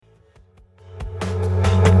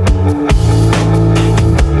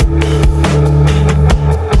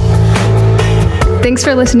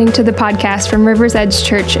Thanks for listening to the podcast from River's Edge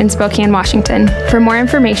Church in Spokane, Washington. For more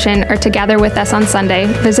information or to gather with us on Sunday,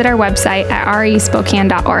 visit our website at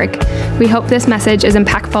respokane.org. We hope this message is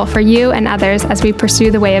impactful for you and others as we pursue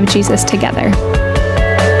the way of Jesus together.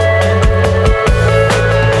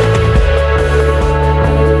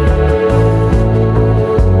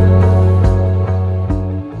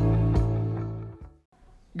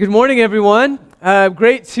 Good morning, everyone.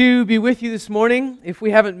 Great to be with you this morning. If we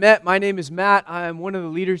haven't met, my name is Matt. I'm one of the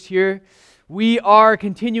leaders here. We are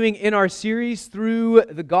continuing in our series through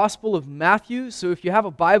the Gospel of Matthew. So if you have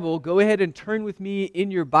a Bible, go ahead and turn with me in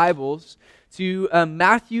your Bibles to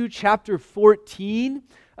Matthew chapter 14,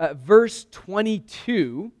 verse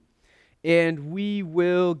 22, and we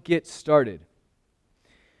will get started.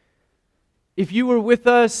 If you were with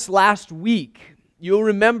us last week, you'll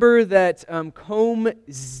remember that Com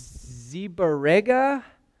Zibarega,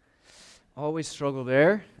 always struggle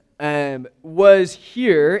there, was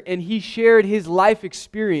here, and he shared his life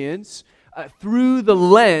experience through the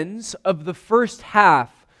lens of the first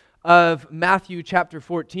half of Matthew chapter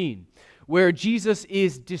 14, where Jesus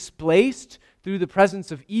is displaced through the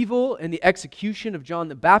presence of evil and the execution of John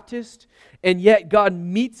the Baptist, and yet God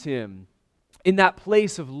meets him in that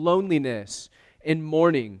place of loneliness and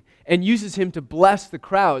mourning, and uses him to bless the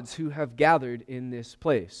crowds who have gathered in this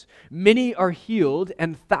place. Many are healed,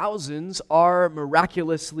 and thousands are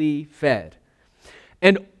miraculously fed.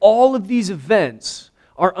 And all of these events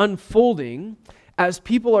are unfolding as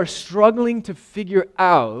people are struggling to figure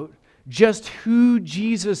out just who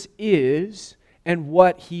Jesus is and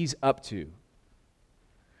what he's up to.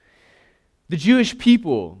 The Jewish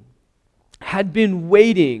people had been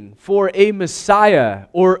waiting for a Messiah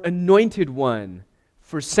or anointed one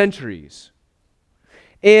for centuries.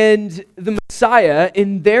 And the Messiah,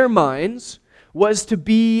 in their minds, was to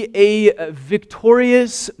be a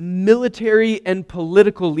victorious military and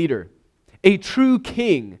political leader, a true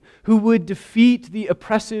king who would defeat the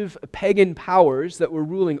oppressive pagan powers that were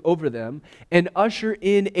ruling over them and usher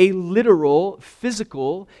in a literal,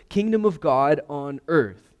 physical kingdom of God on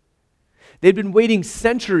earth. They'd been waiting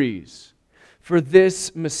centuries for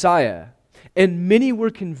this Messiah, and many were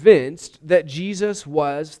convinced that Jesus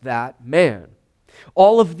was that man.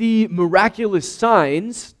 All of the miraculous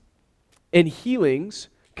signs and healings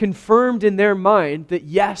confirmed in their mind that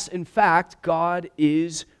yes, in fact, God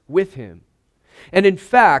is with him. And in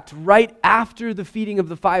fact, right after the feeding of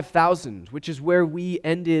the 5,000, which is where we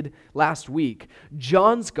ended last week,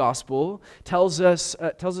 John's gospel tells us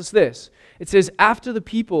this. It says, after the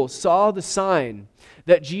people saw the sign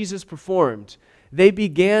that Jesus performed, they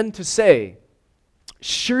began to say,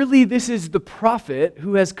 surely this is the prophet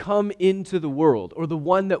who has come into the world, or the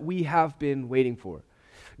one that we have been waiting for.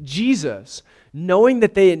 Jesus, knowing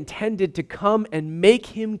that they intended to come and make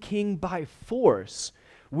him king by force,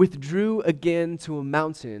 withdrew again to a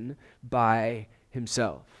mountain by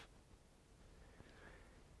himself.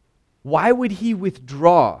 Why would he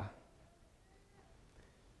withdraw?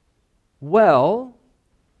 Well,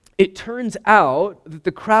 it turns out that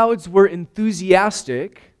the crowds were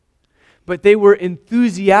enthusiastic, but they were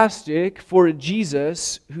enthusiastic for a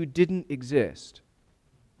Jesus who didn't exist.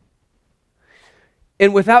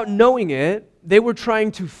 And without knowing it, they were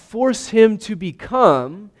trying to force him to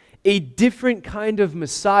become a different kind of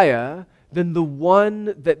Messiah than the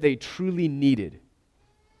one that they truly needed.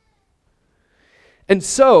 And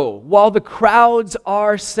so, while the crowds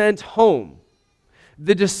are sent home,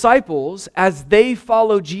 the disciples, as they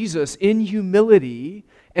follow Jesus in humility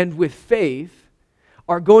and with faith,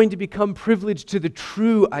 are going to become privileged to the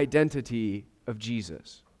true identity of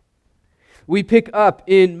Jesus. We pick up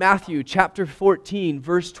in Matthew chapter 14,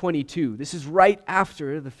 verse 22. This is right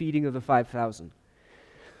after the feeding of the 5,000.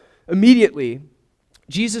 Immediately,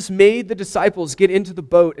 Jesus made the disciples get into the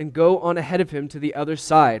boat and go on ahead of him to the other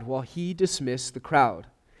side while he dismissed the crowd.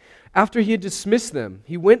 After he had dismissed them,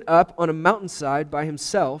 he went up on a mountainside by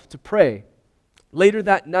himself to pray. Later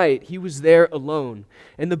that night, he was there alone,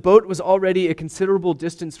 and the boat was already a considerable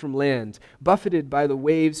distance from land, buffeted by the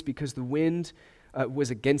waves because the wind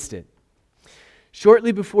was against it.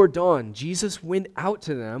 Shortly before dawn, Jesus went out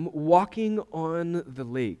to them, walking on the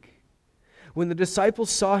lake. When the disciples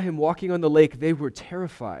saw him walking on the lake, they were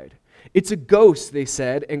terrified. "It's a ghost," they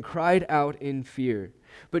said, and cried out in fear.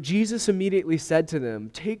 But Jesus immediately said to them,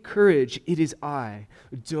 "Take courage, it is I.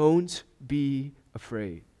 Don't be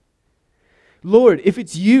afraid." "Lord, if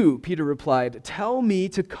it's you," Peter replied, "tell me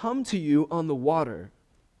to come to you on the water."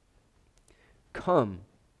 "Come,"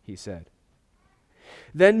 he said.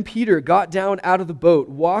 Then Peter got down out of the boat,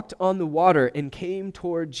 walked on the water, and came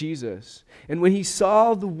toward Jesus. And when he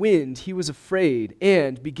saw the wind, he was afraid,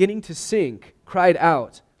 and, beginning to sink, cried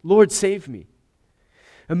out, "Lord, save me."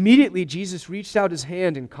 Immediately Jesus reached out his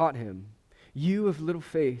hand and caught him. "You of little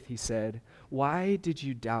faith," he said, "why did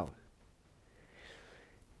you doubt?"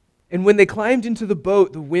 And when they climbed into the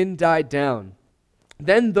boat, the wind died down.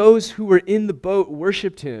 Then those who were in the boat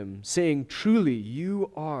worshipped him, saying, "Truly, you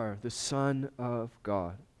are the Son of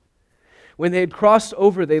God." When they had crossed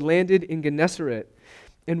over, they landed in Gennesaret.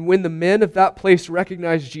 And when the men of that place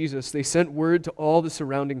recognized Jesus, they sent word to all the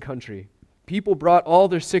surrounding country. People brought all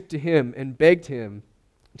their sick to him and begged him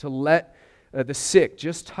to let the sick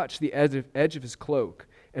just touch the edge of his cloak,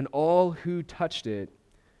 and all who touched it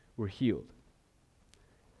were healed.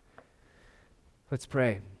 Let's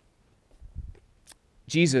pray.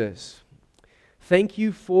 Jesus, thank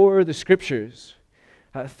you for the scriptures.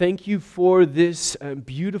 Thank you for this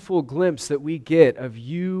beautiful glimpse that we get of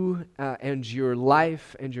you and your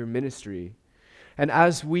life and your ministry. And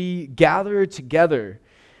as we gather together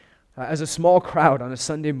as a small crowd on a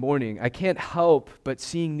Sunday morning, I can't help but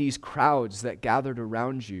seeing these crowds that gathered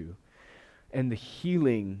around you and the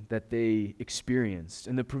healing that they experienced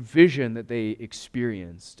and the provision that they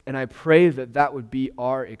experienced. And I pray that that would be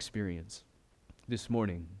our experience this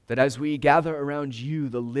morning, that as we gather around you,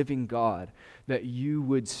 the living God, that you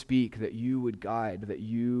would speak, that you would guide, that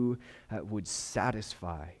you would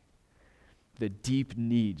satisfy the deep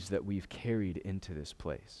needs that we've carried into this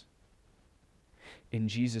place. In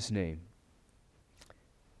Jesus' name,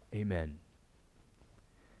 amen.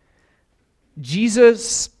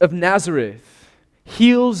 Jesus of Nazareth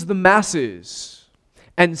heals the masses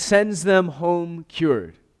and sends them home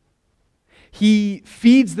cured. He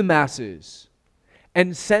feeds the masses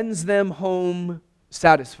and sends them home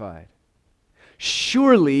satisfied.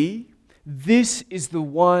 Surely this is the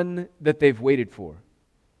one that they've waited for.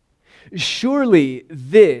 Surely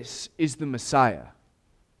this is the Messiah.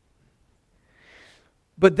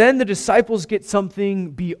 But then the disciples get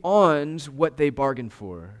something beyond what they bargained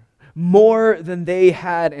for, more than they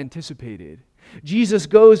had anticipated. Jesus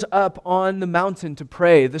goes up on the mountain to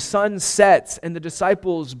pray. The sun sets, and the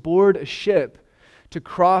disciples board a ship to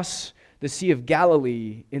cross the Sea of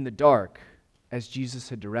Galilee in the dark, as Jesus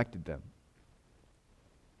had directed them.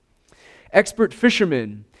 Expert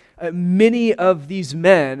fishermen, many of these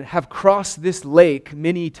men have crossed this lake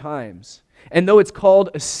many times. And though it's called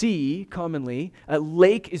a sea commonly, a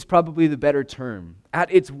lake is probably the better term.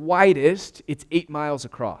 At its widest, it's 8 miles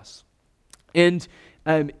across. And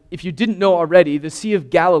if you didn't know already, the Sea of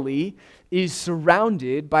Galilee is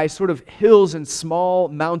surrounded by sort of hills and small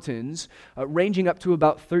mountains ranging up to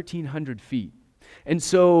about 1,300 feet. And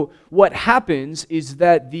so what happens is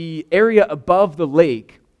that the area above the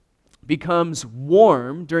lake becomes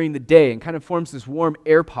warm during the day and kind of forms this warm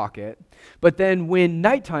air pocket. But then when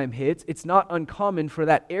nighttime hits, it's not uncommon for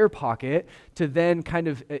that air pocket to then kind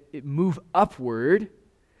of move upward.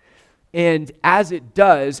 And as it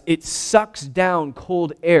does, it sucks down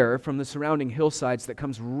cold air from the surrounding hillsides that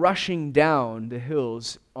comes rushing down the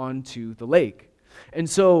hills onto the lake. And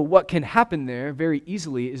so what can happen there very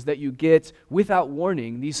easily is that you get, without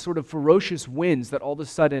warning, these sort of ferocious winds that all of a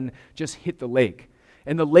sudden just hit the lake.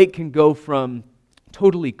 And the lake can go from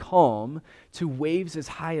totally calm to waves as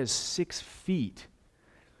high as 6 feet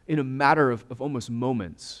in a matter of almost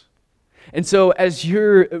moments. And so as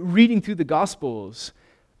you're reading through the Gospels,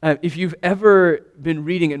 if you've ever been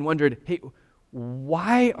reading and wondered, hey,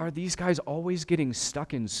 why are these guys always getting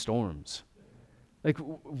stuck in storms? Like,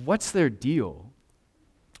 what's their deal?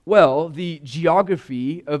 Well, the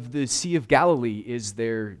geography of the Sea of Galilee is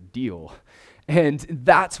their deal. And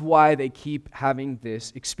that's why they keep having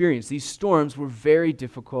this experience. These storms were very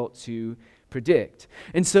difficult to predict.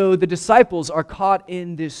 And so the disciples are caught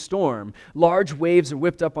in this storm. Large waves are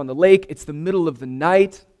whipped up on the lake. It's the middle of the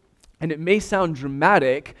night. And it may sound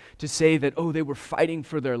dramatic to say that, oh, they were fighting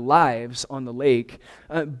for their lives on the lake.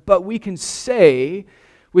 But we can say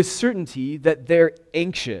with certainty that they're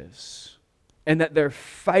anxious and that they're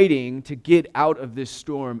fighting to get out of this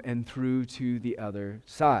storm and through to the other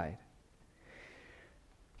side.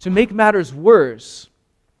 To make matters worse,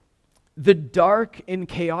 the dark and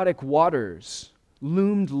chaotic waters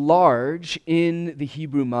loomed large in the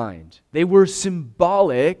Hebrew mind. They were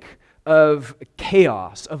symbolic of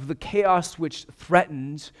chaos, of the chaos which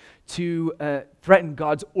threatened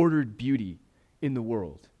God's ordered beauty in the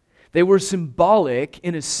world. They were symbolic,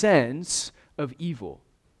 in a sense, of evil.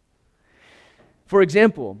 For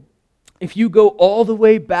example, if you go all the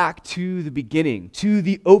way back to the beginning, to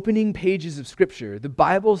the opening pages of Scripture, the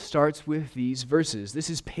Bible starts with these verses. This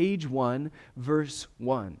is page 1, verse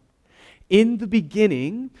 1. In the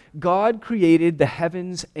beginning, God created the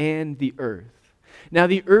heavens and the earth. Now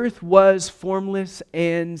the earth was formless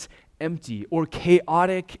and empty or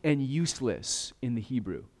chaotic and useless in the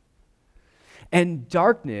Hebrew. And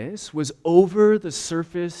darkness was over the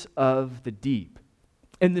surface of the deep.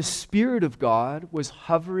 And the Spirit of God was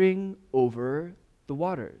hovering over the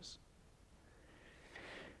waters.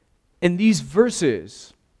 And these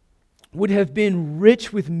verses would have been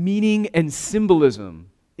rich with meaning and symbolism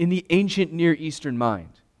in the ancient Near Eastern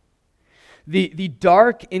mind. The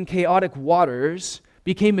dark and chaotic waters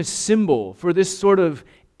became a symbol for this sort of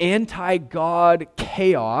anti-God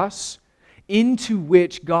chaos into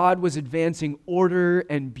which God was advancing order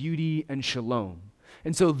and beauty and shalom.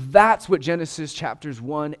 And so that's what Genesis chapters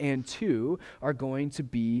 1 and 2 are going to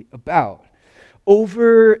be about.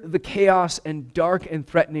 Over the chaos and dark and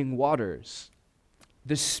threatening waters,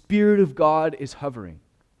 the Spirit of God is hovering,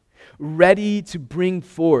 ready to bring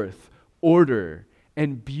forth order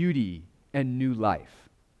and beauty and new life.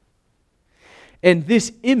 And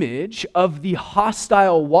this image of the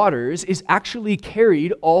hostile waters is actually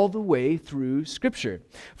carried all the way through Scripture.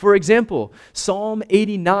 For example, Psalm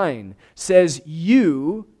 89 says,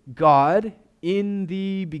 "You, God, in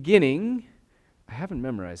the beginning," I haven't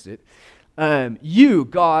memorized it, "You,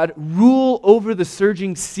 God, rule over the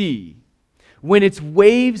surging sea. When its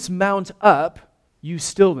waves mount up, you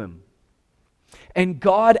still them." And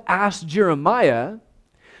God asked Jeremiah,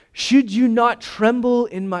 "Should you not tremble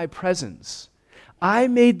in my presence? I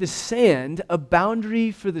made the sand a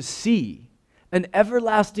boundary for the sea, an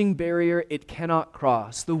everlasting barrier it cannot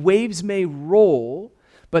cross. The waves may roll,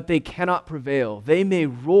 but they cannot prevail. They may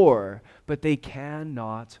roar, but they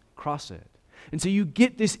cannot cross it." And so you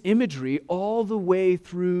get this imagery all the way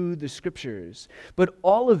through the Scriptures. But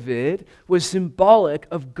all of it was symbolic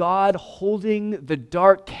of God holding the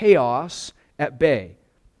dark chaos at bay.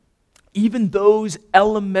 Even those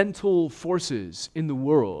elemental forces in the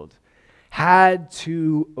world had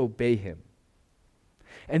to obey him.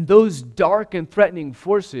 And those dark and threatening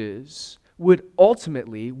forces will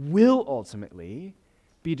ultimately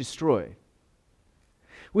be destroyed.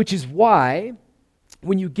 Which is why,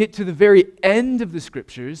 when you get to the very end of the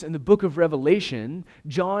Scriptures in the book of Revelation,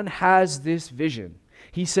 John has this vision.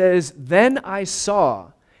 He says, "Then I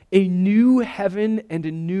saw a new heaven and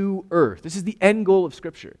a new earth." This is the end goal of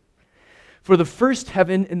Scripture. "For the first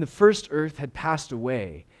heaven and the first earth had passed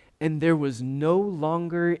away, and there was no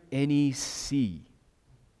longer any sea."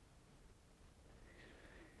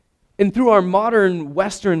 And through our modern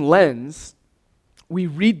Western lens, we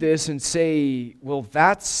read this and say, well,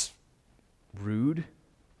 that's rude.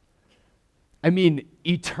 I mean,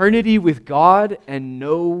 eternity with God and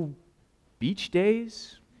no beach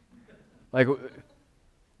days? Like,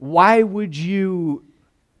 why would you?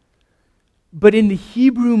 But in the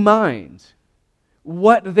Hebrew mind,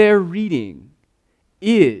 what they're reading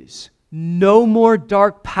is no more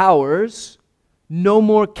dark powers, no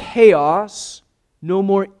more chaos, no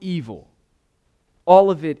more evil.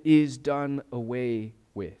 All of it is done away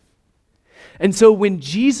with. And so when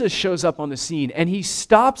Jesus shows up on the scene and he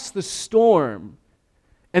stops the storm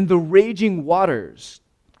and the raging waters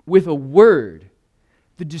with a word,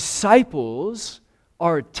 the disciples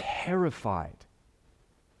are terrified.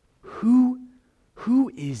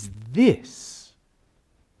 Who is this?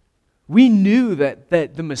 We knew that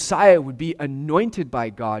the Messiah would be anointed by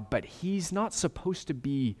God, but he's not supposed to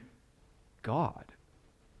be God.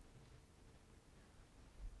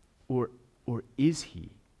 Or is he?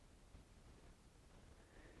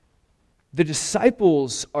 The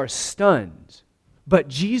disciples are stunned, but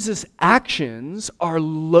Jesus' actions are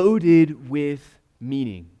loaded with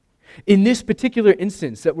meaning. In this particular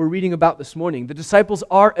instance that we're reading about this morning, the disciples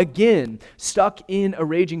are again stuck in a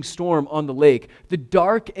raging storm on the lake. The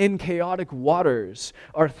dark and chaotic waters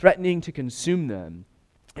are threatening to consume them.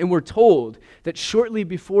 And we're told that shortly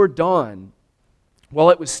before dawn, while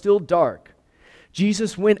it was still dark,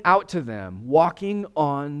 Jesus went out to them walking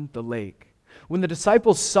on the lake. When the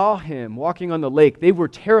disciples saw him walking on the lake, they were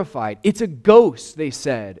terrified. "It's a ghost," they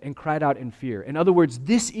said, and cried out in fear. In other words,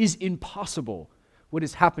 this is impossible, what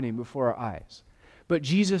is happening before our eyes. But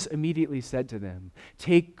Jesus immediately said to them,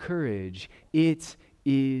 "Take courage, it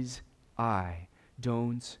is I.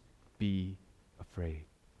 Don't be afraid."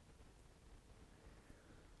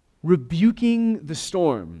 Rebuking the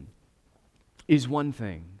storm is one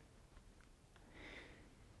thing,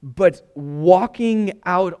 but walking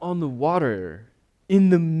out on the water in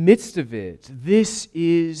the midst of it, this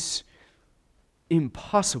is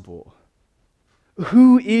impossible.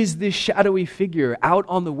 Who is this shadowy figure out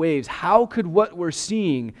on the waves? How could what we're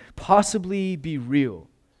seeing possibly be real?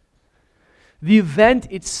 The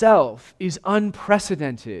event itself is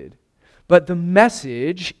unprecedented, but the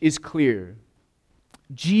message is clear.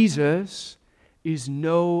 Jesus is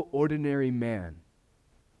no ordinary man.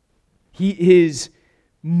 He is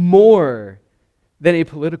more than a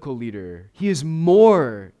political leader. He is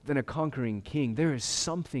more than a conquering king. There is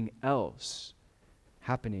something else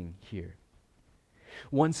happening here.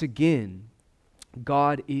 Once again,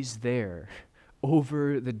 God is there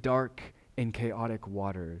over the dark and chaotic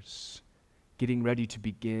waters, getting ready to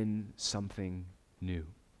begin something new.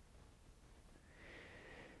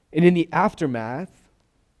 And in the aftermath,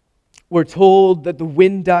 we're told that the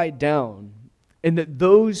wind died down and that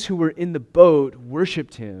those who were in the boat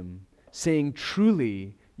worshiped him, saying,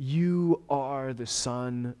 "Truly, you are the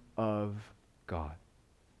Son of God."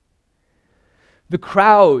 The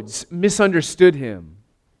crowds misunderstood him.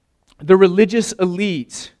 The religious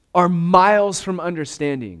elite are miles from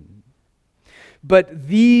understanding. But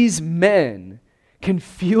these men can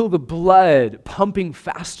feel the blood pumping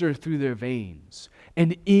faster through their veins.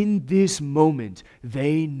 And in this moment,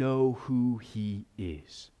 they know who he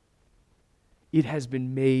is. It has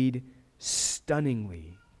been made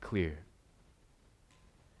stunningly clear.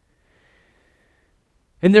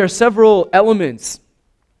 And there are several elements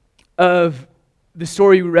of the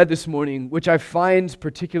story we read this morning which I find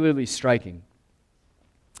particularly striking.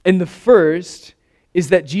 And the first is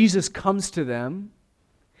that Jesus comes to them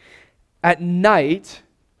at night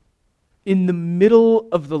in the middle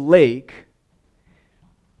of the lake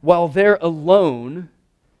while they're alone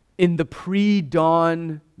in the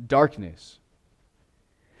pre-dawn darkness.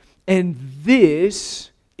 And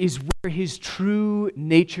this is where his true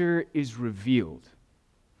nature is revealed.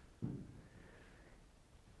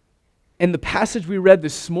 And the passage we read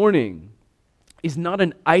this morning is not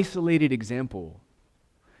an isolated example.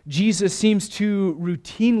 Jesus seems to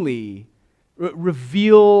routinely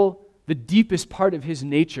reveal the deepest part of his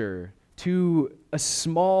nature to a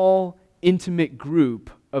small, intimate group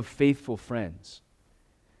of faithful friends.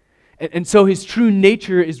 And so his true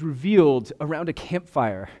nature is revealed around a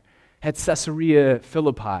campfire at Caesarea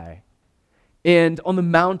Philippi and on the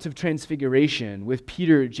Mount of Transfiguration with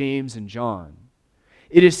Peter, James, and John.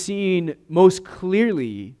 It is seen most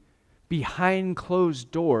clearly behind closed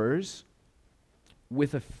doors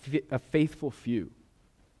with a faithful few.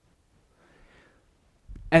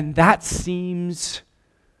 And that seems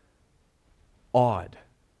odd.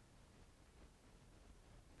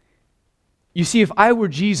 You see, if I were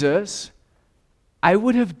Jesus, I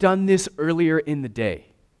would have done this earlier in the day.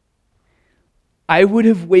 I would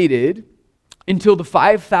have waited until the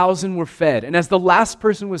 5,000 were fed. And as the last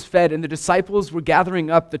person was fed and the disciples were gathering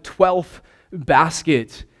up the 12th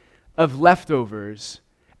basket of leftovers,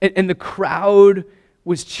 and the crowd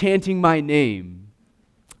was chanting my name,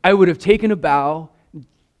 I would have taken a bow,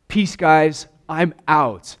 "Peace, guys, I'm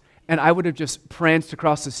out." And I would have just pranced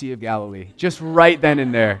across the Sea of Galilee, just right then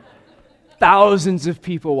and there. Thousands of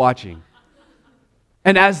people watching.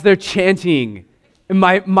 And as they're chanting,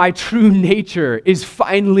 my true nature is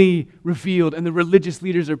finally revealed and the religious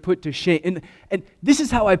leaders are put to shame. And this is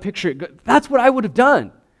how I picture it. That's what I would have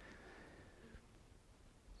done.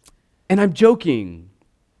 And I'm joking,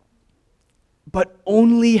 but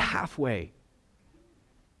only halfway.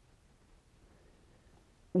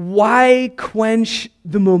 Why quench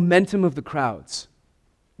the momentum of the crowds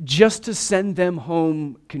just to send them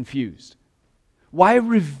home confused? Why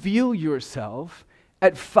reveal yourself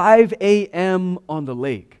at 5 a.m. on the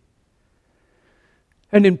lake?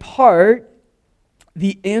 And in part,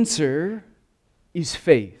 the answer is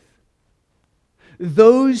faith.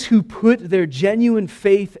 Those who put their genuine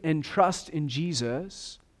faith and trust in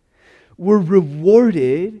Jesus were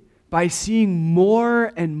rewarded by seeing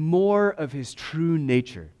more and more of his true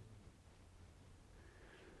nature.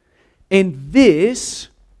 And this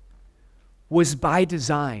was by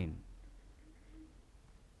design.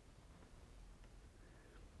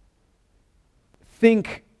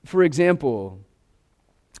 Think, for example,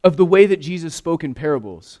 of the way that Jesus spoke in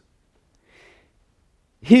parables.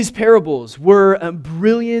 His parables were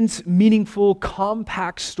brilliant, meaningful,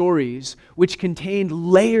 compact stories which contained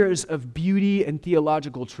layers of beauty and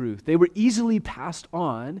theological truth. They were easily passed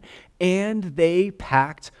on, and they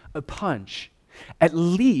packed a punch, at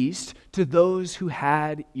least to those who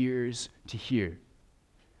had ears to hear.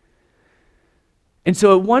 And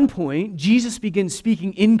so at one point, Jesus begins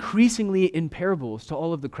speaking increasingly in parables to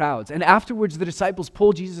all of the crowds. And afterwards, the disciples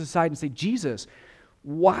pull Jesus aside and say, "Jesus,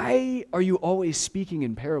 why are you always speaking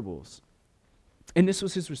in parables?" And this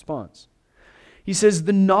was his response. He says,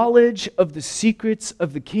 "The knowledge of the secrets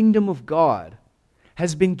of the kingdom of God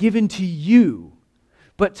has been given to you,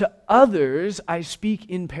 but to others I speak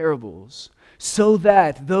in parables, so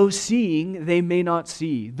that though seeing they may not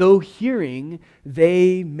see, though hearing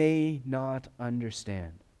they may not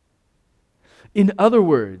understand." In other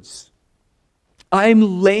words,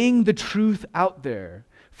 I'm laying the truth out there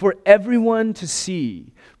for everyone to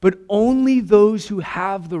see, but only those who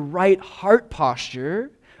have the right heart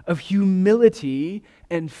posture of humility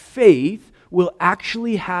and faith will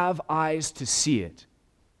actually have eyes to see it.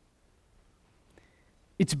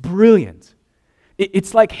 It's brilliant.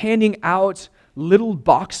 It's like handing out little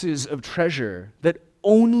boxes of treasure that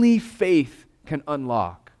only faith can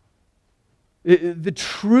unlock. The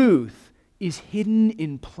truth is hidden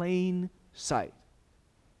in plain sight.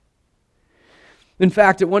 In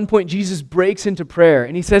fact, at one point, Jesus breaks into prayer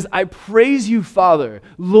and he says, I praise you, Father,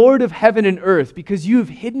 Lord of heaven and earth, because you have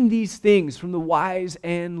hidden these things from the wise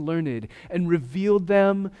and learned and revealed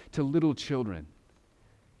them to little children.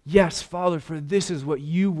 Yes, Father, for this is what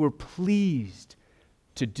you were pleased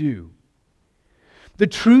to do. The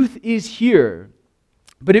truth is here,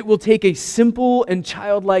 but it will take a simple and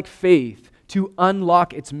childlike faith to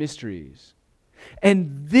unlock its mysteries.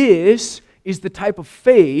 And this is the type of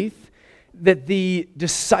faith that the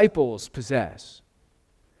disciples possess.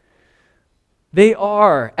 They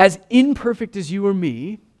are as imperfect as you or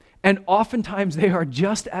me, and oftentimes they are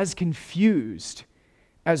just as confused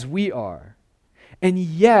as we are. And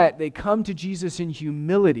yet they come to Jesus in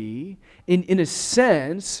humility. In a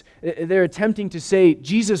sense, they're attempting to say,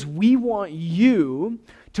 Jesus, we want you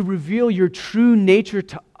to reveal your true nature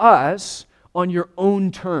to us on your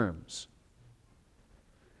own terms.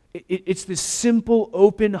 It's this simple,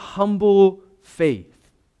 open, humble faith.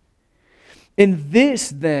 And this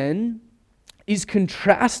then is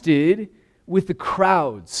contrasted with the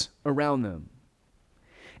crowds around them.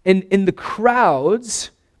 And the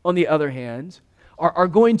crowds, on the other hand, are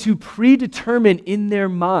going to predetermine in their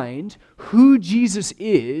mind who Jesus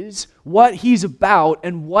is, what he's about,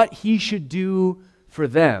 and what he should do for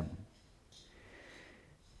them.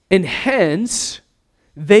 And hence,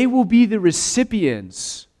 they will be the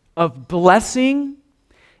recipients of blessing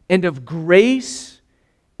and of grace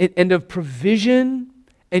and of provision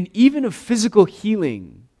and even of physical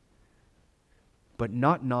healing, but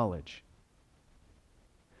not knowledge.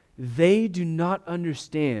 They do not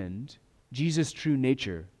understand Jesus' true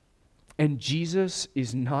nature, and Jesus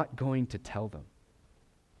is not going to tell them.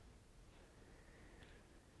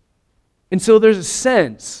 And so there's a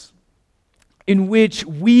sense in which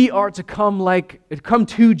we are to come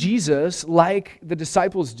to Jesus like the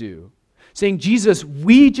disciples do, saying, Jesus,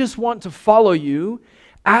 we just want to follow you.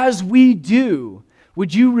 As we do,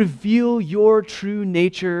 would you reveal your true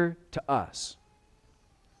nature to us?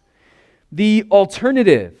 The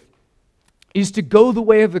alternative is to go the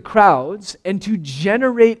way of the crowds and to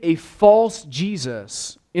generate a false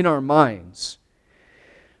Jesus in our minds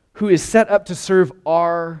who is set up to serve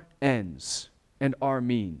our ends and our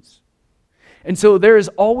means. And so there is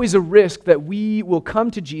always a risk that we will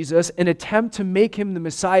come to Jesus and attempt to make him the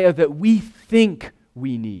Messiah that we think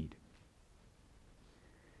we need.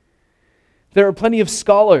 There are plenty of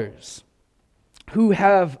scholars who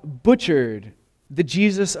have butchered the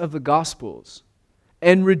Jesus of the Gospels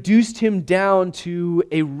and reduced him down to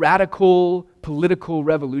a radical political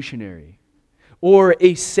revolutionary or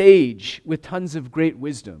a sage with tons of great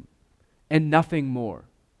wisdom and nothing more.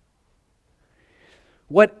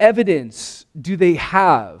 What evidence do they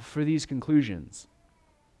have for these conclusions?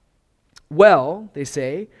 Well, they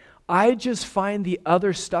say, I just find the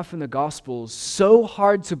other stuff in the Gospels so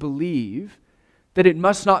hard to believe that it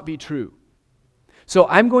must not be true. So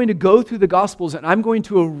I'm going to go through the Gospels and I'm going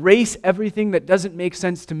to erase everything that doesn't make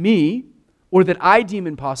sense to me or that I deem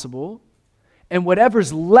impossible, and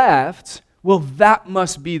whatever's left, well, that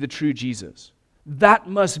must be the true Jesus. That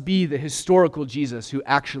must be the historical Jesus who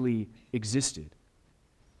actually existed.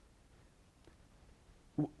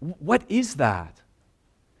 What is that?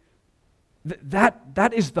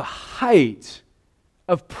 That is the height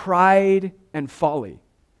of pride and folly.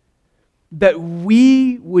 That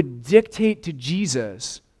we would dictate to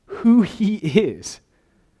Jesus who he is.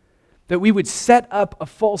 That we would set up a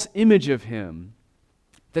false image of him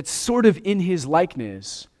that's sort of in his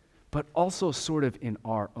likeness, but also sort of in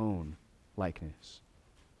our own likeness,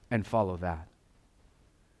 and follow that.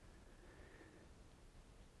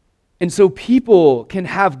 And so people can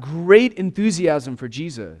have great enthusiasm for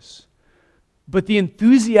Jesus, but the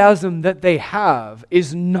enthusiasm that they have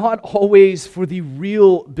is not always for the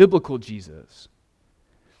real biblical Jesus.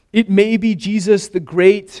 It may be Jesus, the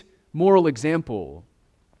great moral example,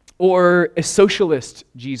 or a socialist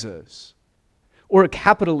Jesus, or a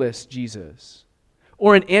capitalist Jesus,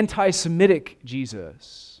 or an anti-Semitic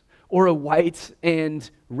Jesus, or a white and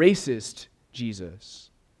racist Jesus,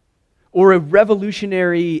 or a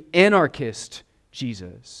revolutionary anarchist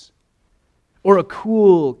Jesus. Or a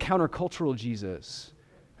cool countercultural Jesus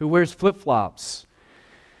who wears flip-flops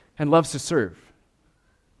and loves to surf?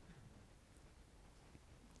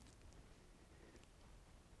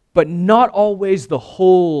 But not always the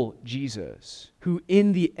whole Jesus, who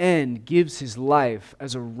in the end gives his life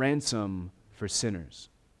as a ransom for sinners.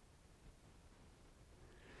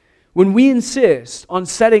 When we insist on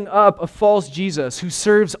setting up a false Jesus who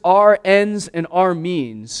serves our ends and our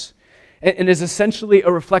means, and is essentially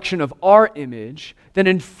a reflection of our image, then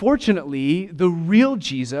unfortunately, the real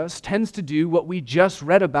Jesus tends to do what we just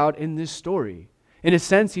read about in this story. In a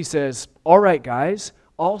sense, he says, all right, guys,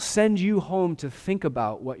 I'll send you home to think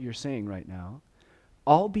about what you're saying right now.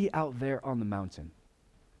 I'll be out there on the mountain.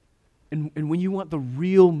 And when you want the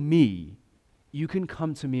real me, you can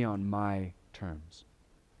come to me on my terms.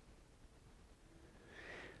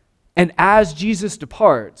 And as Jesus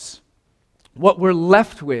departs, what we're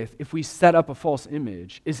left with if we set up a false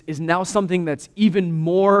image is now something that's even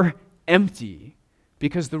more empty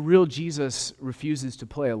because the real Jesus refuses to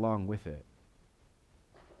play along with it.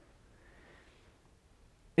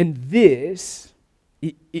 And this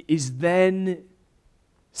is then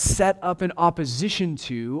set up in opposition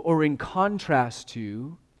to or in contrast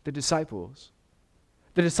to the disciples.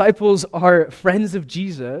 The disciples are friends of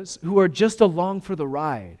Jesus who are just along for the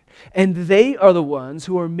ride. And they are the ones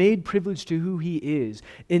who are made privileged to who he is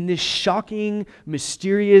in this shocking,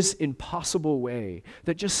 mysterious, impossible way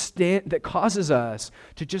that causes us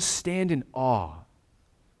to just stand in awe.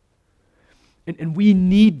 And we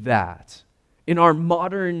need that. In our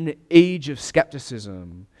modern age of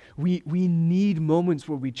skepticism, we need moments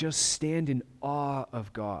where we just stand in awe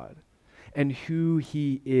of God and who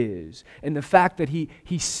he is, and the fact that he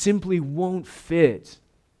simply won't fit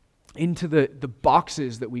into the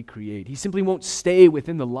boxes that we create. He simply won't stay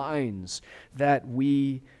within the lines that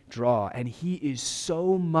we draw, and he is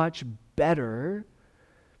so much better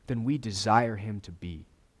than we desire him to be.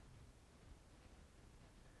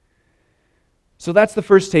 So that's the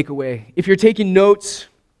first takeaway. If you're taking notes,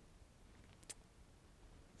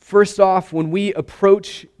 first off, when we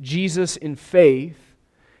approach Jesus in faith,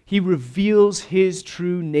 he reveals his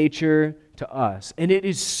true nature to us. And it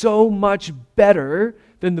is so much better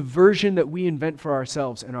than the version that we invent for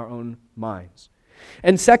ourselves in our own minds.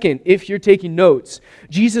 And second, if you're taking notes,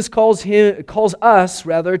 Jesus calls us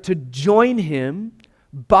to join him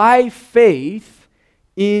by faith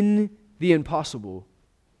in the impossible.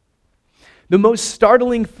 The most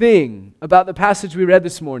startling thing about the passage we read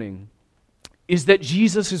this morning is that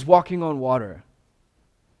Jesus is walking on water.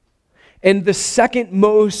 And the second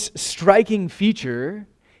most striking feature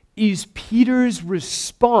is Peter's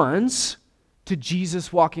response to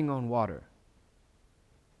Jesus walking on water.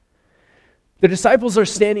 The disciples are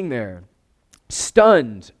standing there,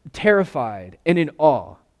 stunned, terrified, and in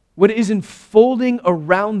awe. What is unfolding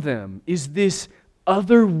around them is this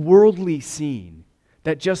otherworldly scene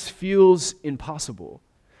that just feels impossible.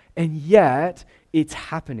 And yet, it's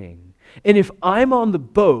happening. And if I'm on the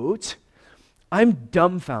boat, I'm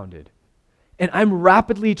dumbfounded. And I'm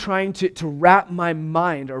rapidly trying to wrap my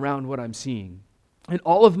mind around what I'm seeing. And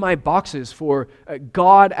all of my boxes for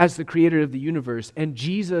God as the creator of the universe and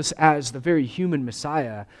Jesus as the very human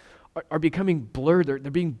Messiah are becoming blurred.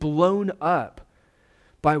 They're being blown up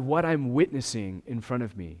by what I'm witnessing in front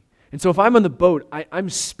of me. And so if I'm on the boat, I'm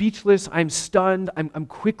speechless, I'm stunned, I'm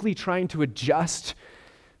quickly trying to adjust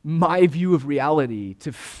my view of reality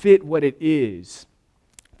to fit what it is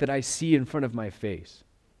that I see in front of my face.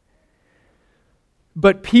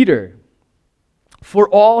 But Peter, for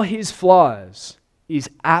all his flaws, is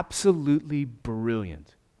absolutely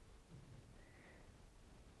brilliant.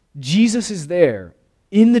 Jesus is there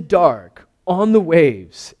in the dark, on the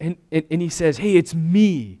waves, and he says, hey, it's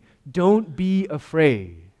me, don't be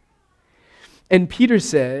afraid. And Peter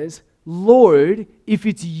says, Lord, if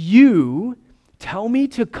it's you, tell me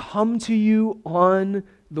to come to you on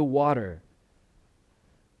the water.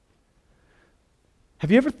 Have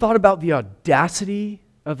you ever thought about the audacity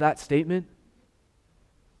of that statement?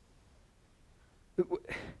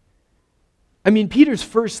 I mean, Peter's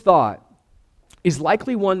first thought is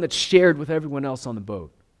likely one that's shared with everyone else on the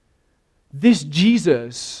boat. This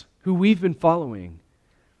Jesus who we've been following,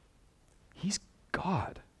 he's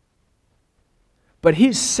God. But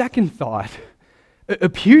his second thought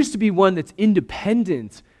appears to be one that's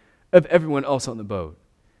independent of everyone else on the boat.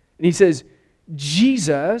 And he says,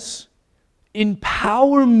 Jesus,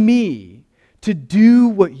 empower me to do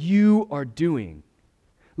what you are doing.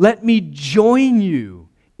 Let me join you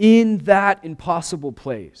in that impossible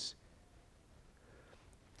place.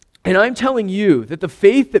 And I'm telling you that the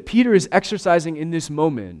faith that Peter is exercising in this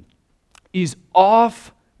moment is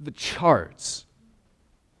off the charts.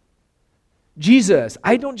 Jesus,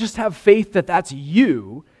 I don't just have faith that that's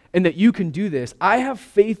you and that you can do this. I have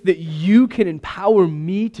faith that you can empower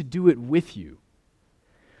me to do it with you.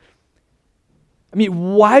 I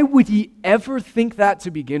mean, why would he ever think that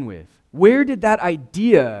to begin with? Where did that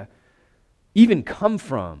idea even come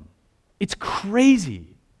from? It's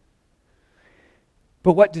crazy.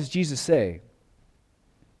 But what does Jesus say?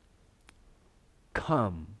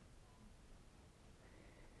 Come.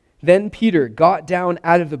 Then Peter got down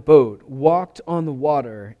out of the boat, walked on the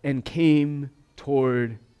water, and came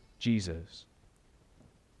toward Jesus.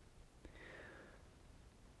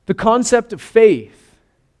 The concept of faith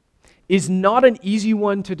is not an easy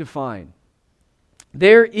one to define.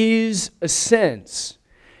 There is a sense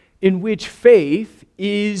in which faith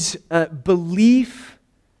is belief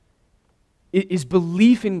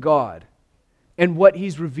in God and what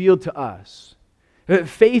he's revealed to us.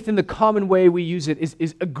 Faith in the common way we use it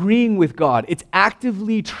is agreeing with God. It's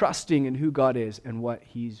actively trusting in who God is and what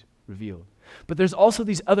he's revealed. But there's also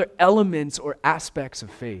these other elements or aspects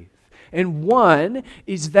of faith. And one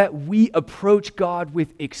is that we approach God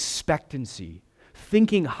with expectancy,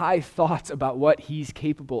 thinking high thoughts about what he's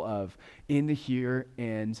capable of in the here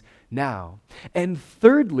and now. And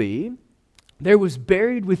thirdly, there was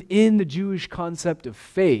buried within the Jewish concept of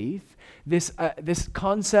faith this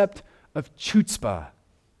concept of chutzpah.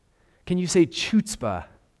 Can you say chutzpah?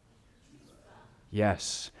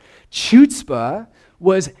 Yes. Chutzpah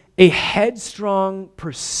was a headstrong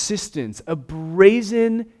persistence, a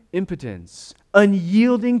brazen impotence,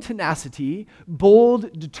 unyielding tenacity,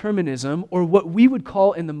 bold determinism, or what we would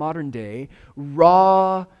call in the modern day,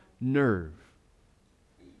 raw nerve.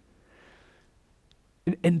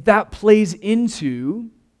 And that plays into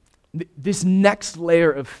this next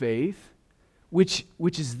layer of faith, which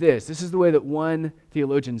is this. This is the way that one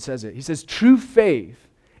theologian says it. He says, true faith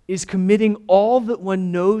is committing all that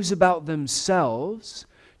one knows about themselves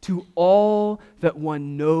to all that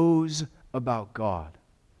one knows about God.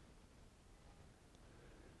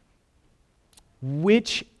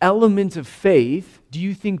 Which element of faith do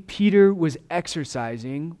you think Peter was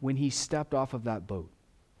exercising when he stepped off of that boat?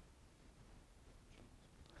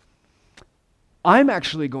 I'm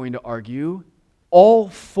actually going to argue all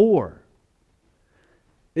four.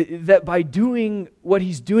 That by doing what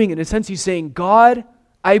he's doing, in a sense, he's saying, God,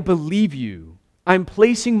 I believe you. I'm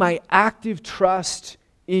placing my active trust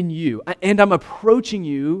in you, and I'm approaching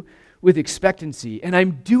you with expectancy, and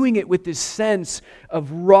I'm doing it with this sense of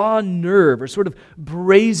raw nerve, or sort of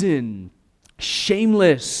brazen,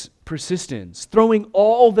 shameless persistence, throwing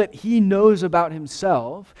all that he knows about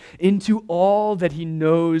himself into all that he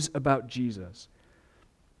knows about Jesus.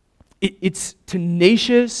 It's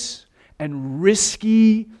tenacious and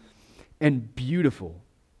risky and beautiful.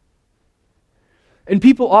 And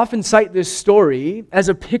people often cite this story as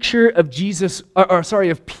a picture of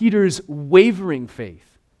of Peter's wavering faith.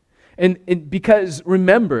 And because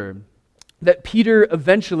remember that Peter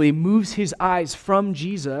eventually moves his eyes from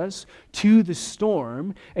Jesus to the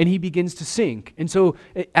storm and he begins to sink. And so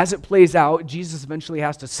as it plays out, Jesus eventually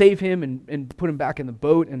has to save him and put him back in the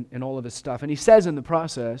boat and all of this stuff. And he says in the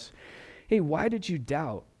process, hey, why did you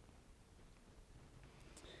doubt?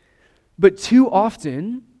 But too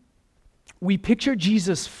often, we picture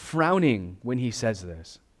Jesus frowning when he says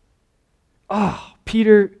this. Oh,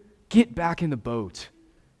 Peter, get back in the boat.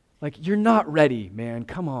 Like, you're not ready, man.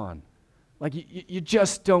 Come on. Like, you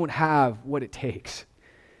just don't have what it takes.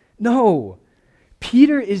 No.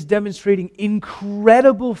 Peter is demonstrating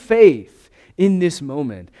incredible faith in this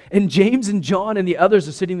moment. And James and John and the others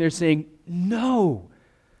are sitting there saying, no,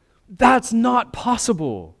 that's not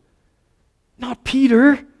possible. Not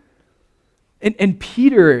Peter. And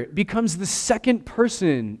Peter becomes the second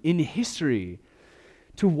person in history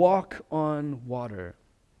to walk on water.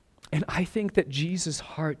 And I think that Jesus'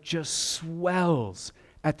 heart just swells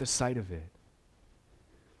at the sight of it.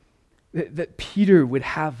 That Peter would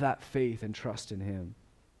have that faith and trust in him.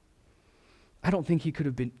 I don't think he could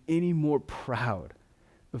have been any more proud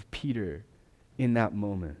of Peter in that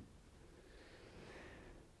moment.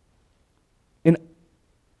 And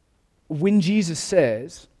when Jesus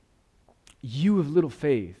says, you of little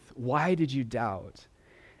faith, why did you doubt?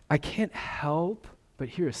 I can't help but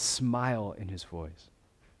hear a smile in his voice,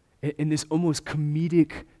 in this almost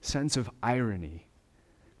comedic sense of irony,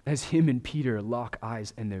 as him and Peter lock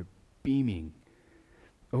eyes and they're beaming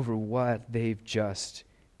over what they've just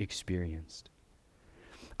experienced.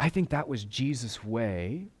 I think that was Jesus'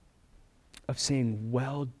 way of saying,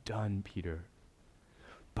 well done, Peter.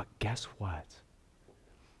 But guess what?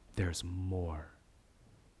 There's more.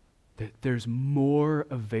 that there's more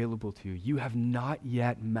available to you. You have not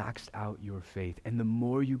yet maxed out your faith. And the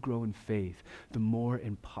more you grow in faith, the more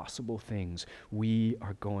impossible things we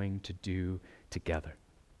are going to do together.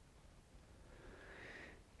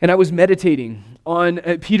 And I was meditating on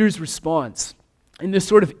Peter's response in this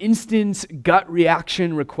sort of instant gut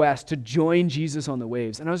reaction request to join Jesus on the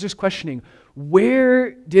waves. And I was just questioning, where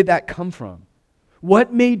did that come from?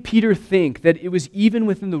 What made Peter think that it was even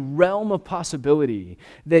within the realm of possibility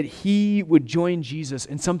that he would join Jesus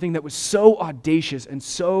in something that was so audacious and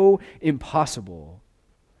so impossible?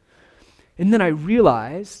 And then I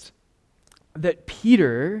realized that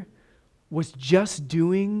Peter was just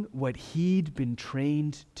doing what he'd been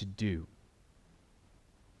trained to do.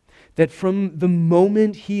 That from the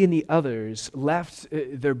moment he and the others left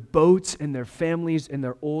their boats and their families and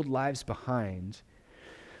their old lives behind,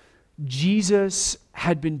 Jesus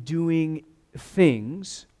had been doing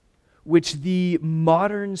things which the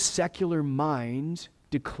modern secular mind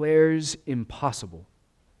declares impossible.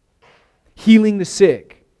 Healing the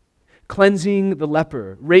sick, cleansing the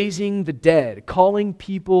leper, raising the dead, calling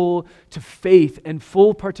people to faith and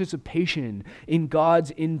full participation in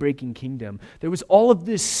God's inbreaking kingdom. There was all of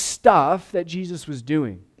this stuff that Jesus was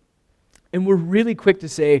doing. And we're really quick to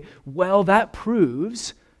say, well, that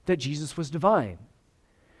proves that Jesus was divine.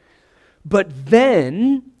 But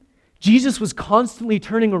then, Jesus was constantly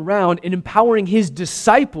turning around and empowering his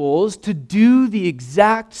disciples to do the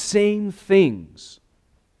exact same things.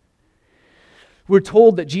 We're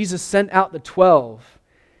told that Jesus sent out the 12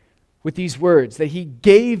 with these words, that he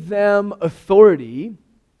gave them authority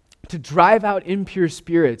to drive out impure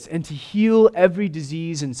spirits and to heal every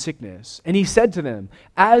disease and sickness. And he said to them,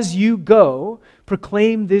 as you go,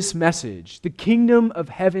 proclaim this message, the kingdom of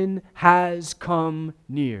heaven has come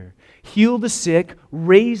near. Heal the sick,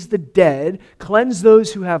 raise the dead, cleanse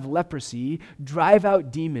those who have leprosy, drive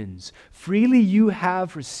out demons. Freely you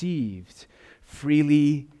have received,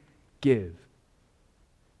 freely give.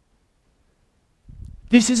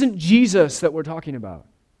 This isn't Jesus that we're talking about.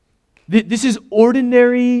 This is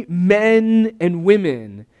ordinary men and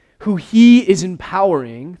women who he is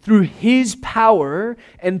empowering through his power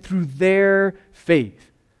and through their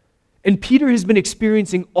faith. And Peter has been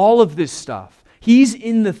experiencing all of this stuff. He's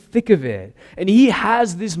in the thick of it. And he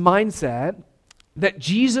has this mindset that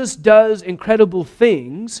Jesus does incredible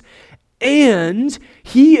things and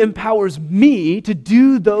he empowers me to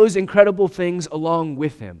do those incredible things along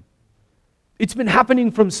with him. It's been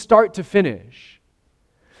happening from start to finish.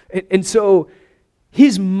 And so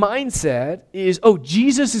his mindset is, oh,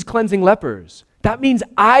 Jesus is cleansing lepers. That means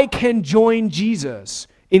I can join Jesus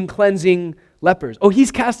in cleansing lepers. Oh,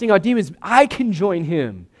 he's casting out demons. I can join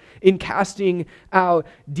him in casting out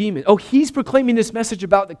demons. Oh, he's proclaiming this message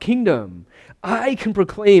about the kingdom. I can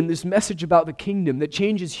proclaim this message about the kingdom that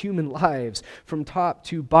changes human lives from top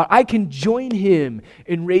to bottom. I can join him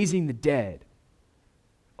in raising the dead.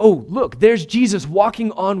 Oh, look, there's Jesus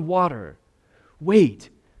walking on water. Wait,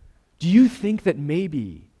 do you think that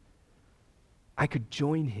maybe I could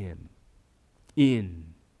join him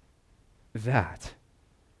in that?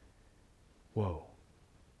 Whoa.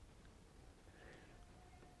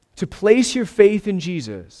 To place your faith in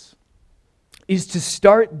Jesus is to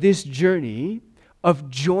start this journey of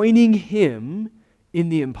joining him in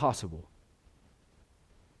the impossible.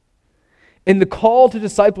 And the call to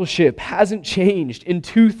discipleship hasn't changed in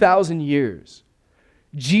 2,000 years.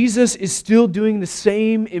 Jesus is still doing the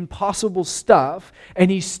same impossible stuff,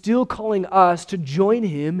 and he's still calling us to join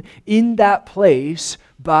him in that place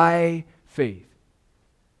by faith.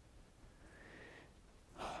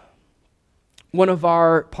 One of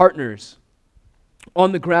our partners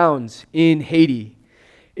on the ground in Haiti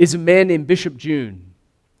is a man named Bishop June.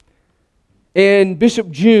 And Bishop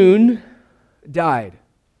June died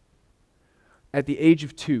at the age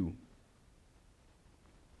of 2.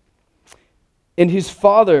 And his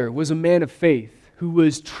father was a man of faith who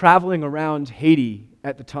was traveling around Haiti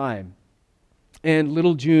at the time. And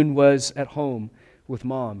little June was at home with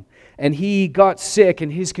mom. And he got sick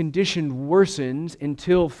and his condition worsened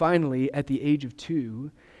until finally, at the age of 2,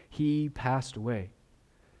 he passed away.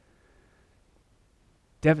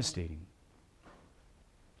 Devastating.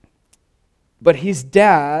 But his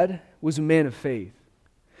dad was a man of faith.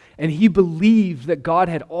 And he believed that God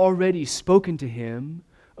had already spoken to him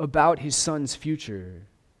about his son's future.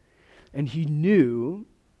 And he knew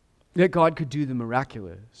that God could do the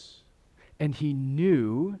miraculous. And he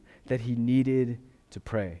knew that he needed to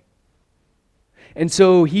pray. And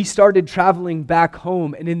so he started traveling back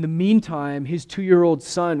home. And in the meantime, his 2-year-old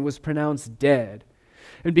son was pronounced dead.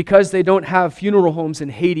 And because they don't have funeral homes in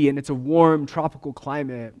Haiti and it's a warm tropical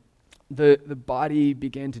climate, the body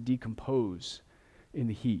began to decompose in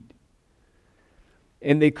the heat.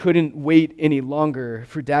 And they couldn't wait any longer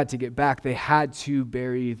for Dad to get back. They had to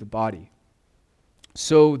bury the body.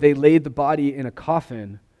 So they laid the body in a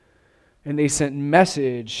coffin, and they sent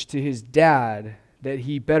message to his dad that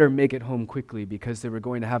he better make it home quickly because they were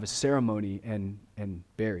going to have a ceremony and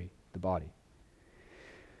bury the body.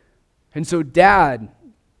 And so Dad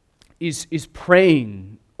is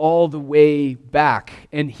praying all the way back,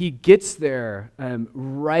 and he gets there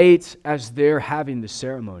right as they're having the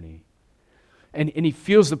ceremony. And he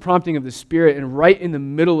feels the prompting of the Spirit, and right in the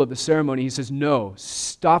middle of the ceremony, he says, "No,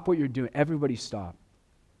 stop what you're doing. Everybody stop.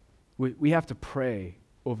 We have to pray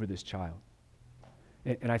over this child."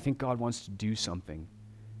 And I think God wants to do something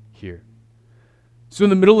here. So in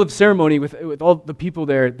the middle of the ceremony, with all the people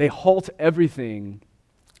there, they halt everything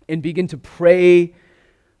and begin to pray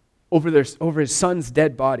over his son's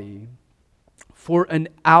dead body for an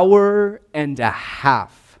hour and a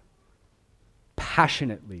half,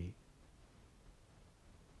 passionately.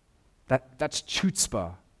 That's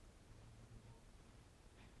chutzpah.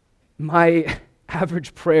 My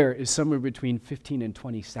average prayer is somewhere between 15 and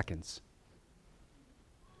 20 seconds.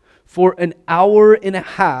 For an hour and a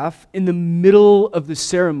half, in the middle of the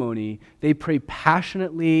ceremony, they pray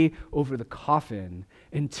passionately over the coffin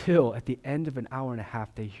until at the end of an hour and a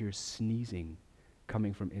half, they hear sneezing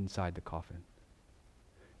coming from inside the coffin.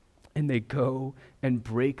 And they go and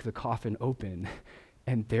break the coffin open,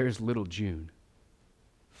 and there's little June,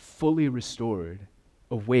 fully restored,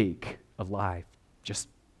 awake, alive, just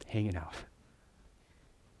hanging out.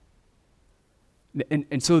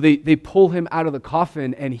 And so they pull him out of the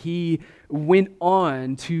coffin, and he went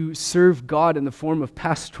on to serve God in the form of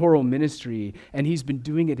pastoral ministry, and he's been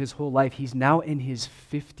doing it his whole life. He's now in his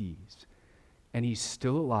 50s, and he's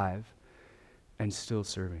still alive and still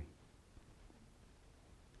serving.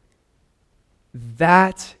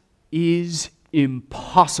 That is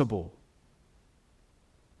impossible.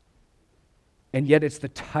 And yet it's the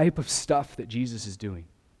type of stuff that Jesus is doing.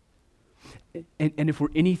 And if we're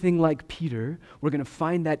anything like Peter, we're going to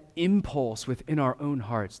find that impulse within our own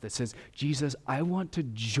hearts that says, "Jesus, I want to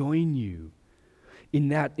join you in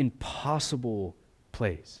that impossible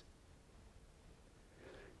place."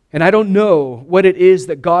 And I don't know what it is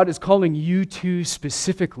that God is calling you to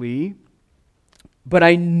specifically, but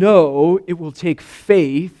I know it will take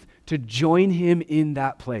faith to join him in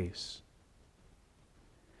that place.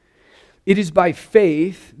 It is by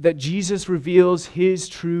faith that Jesus reveals his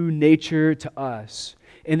true nature to us,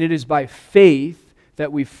 and it is by faith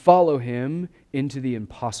that we follow him into the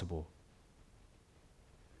impossible.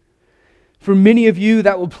 For many of you,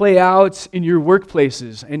 that will play out in your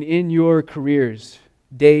workplaces and in your careers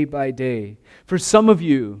day by day. For some of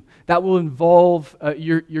you, that will involve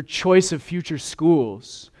your choice of future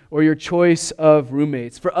schools or your choice of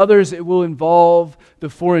roommates. For others, it will involve the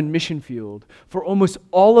foreign mission field. For almost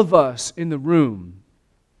all of us in the room,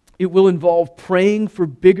 it will involve praying for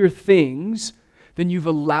bigger things than you've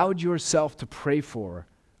allowed yourself to pray for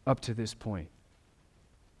up to this point.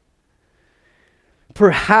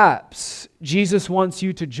 Perhaps Jesus wants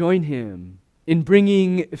you to join him in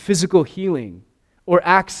bringing physical healing or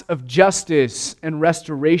acts of justice and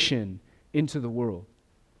restoration into the world.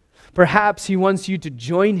 Perhaps he wants you to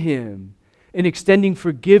join him in extending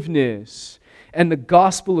forgiveness and the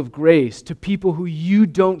gospel of grace to people who you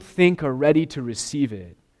don't think are ready to receive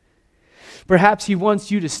it. Perhaps he wants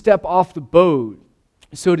you to step off the boat,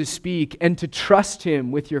 so to speak, and to trust him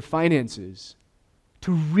with your finances,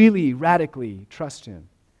 to really radically trust him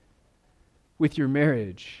with your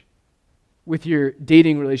marriage, with your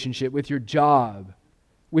dating relationship, with your job,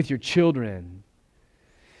 with your children.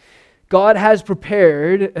 God has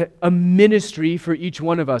prepared a ministry for each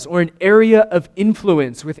one of us, or an area of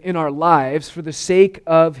influence within our lives for the sake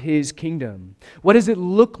of his kingdom. What does it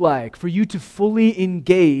look like for you to fully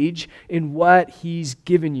engage in what he's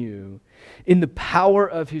given you, in the power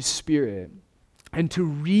of his Spirit, and to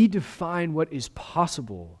redefine what is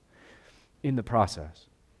possible in the process?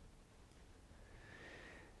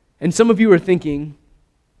 And some of you are thinking,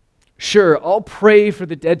 sure, I'll pray for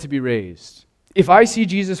the dead to be raised. If I see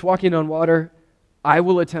Jesus walking on water, I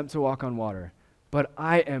will attempt to walk on water. But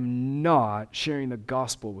I am not sharing the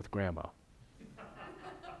gospel with grandma.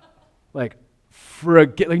 No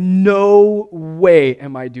way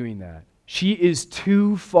am I doing that. She is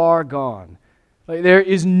too far gone. There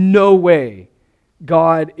is no way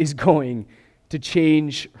God is going to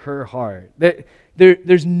change her heart.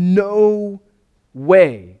 There's no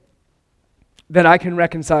way that I can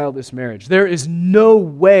reconcile this marriage. There is no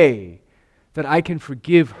way that I can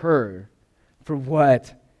forgive her for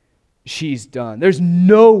what she's done. There's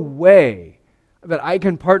no way that I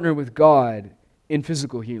can partner with God in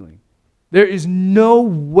physical healing. There is no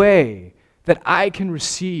way that I can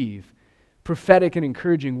receive prophetic and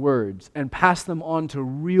encouraging words and pass them on to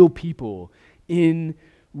real people in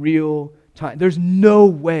real time. There's no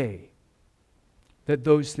way that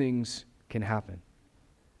those things can happen.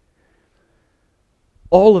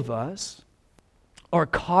 All of us are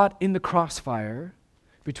caught in the crossfire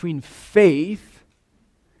between faith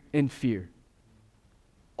and fear.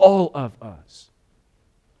 All of us.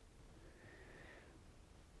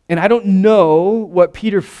 And I don't know what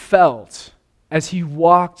Peter felt as he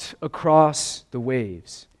walked across the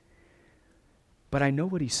waves, but I know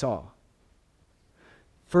what he saw.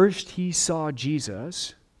 First, he saw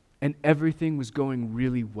Jesus, and everything was going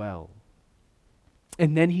really well.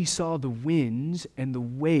 And then he saw the winds and the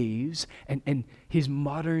waves, and his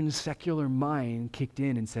modern secular mind kicked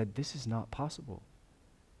in and said, this is not possible.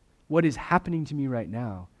 What is happening to me right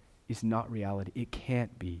now is not reality. It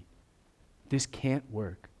can't be. This can't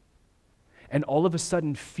work. And all of a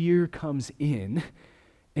sudden, fear comes in,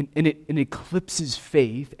 and it eclipses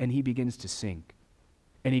faith, and he begins to sink.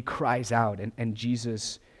 And he cries out, and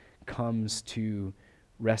Jesus comes to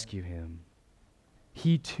rescue him.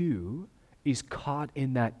 He too is caught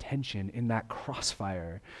in that tension, in that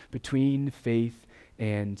crossfire between faith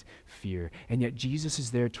and fear. And yet Jesus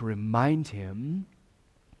is there to remind him,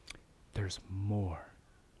 there's more.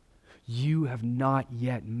 You have not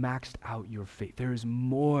yet maxed out your faith. There is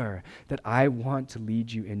more that I want to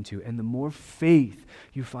lead you into. And the more faith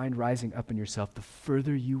you find rising up in yourself, the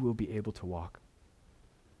further you will be able to walk.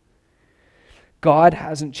 God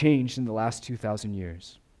hasn't changed in the last 2,000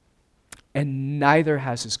 years, and neither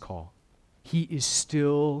has his call. He is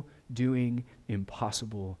still doing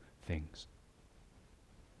impossible things.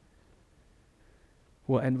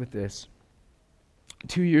 We'll end with this.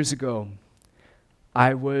 2 years ago,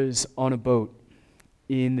 I was on a boat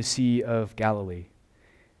in the Sea of Galilee,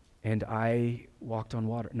 and I walked on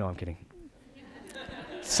water. No, I'm kidding.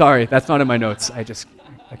 Sorry, that's not in my notes. I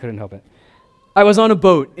couldn't help it. I was on a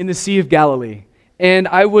boat in the Sea of Galilee, and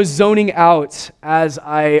I was zoning out, as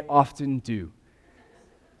I often do.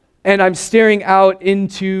 And I'm staring out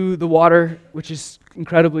into the water, which is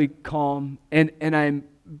incredibly calm, and I'm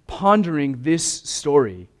pondering this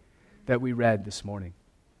story that we read this morning.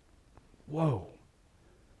 Whoa,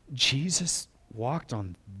 Jesus walked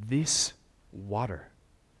on this water.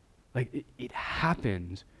 Like it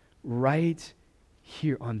happened right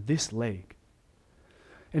here on this lake.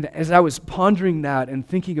 And as I was pondering that and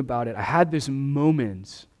thinking about it, I had this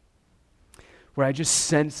moment where I just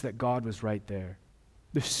sensed that God was right there.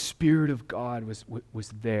 The Spirit of God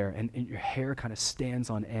was there, and your hair kind of stands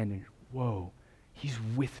on end, and whoa, he's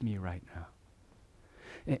with me right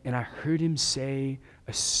now. And I heard him say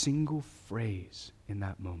a single phrase in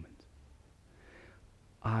that moment.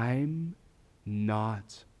 I'm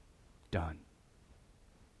not done.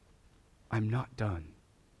 I'm not done.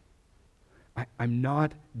 I'm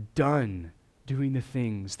not done doing the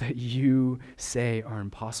things that you say are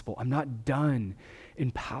impossible. I'm not done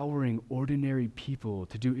empowering ordinary people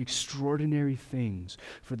to do extraordinary things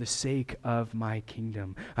for the sake of my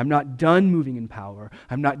kingdom. I'm not done moving in power.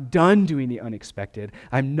 I'm not done doing the unexpected.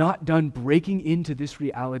 I'm not done breaking into this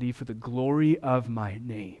reality for the glory of my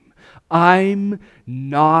name. I'm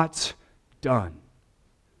not done.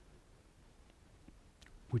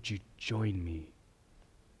 Would you join me?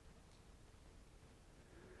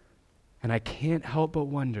 And I can't help but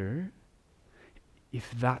wonder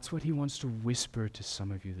if that's what he wants to whisper to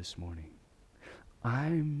some of you this morning.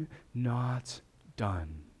 I'm not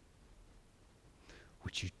done.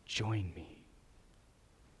 Would you join me?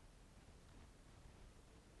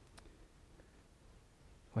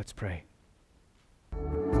 Let's pray.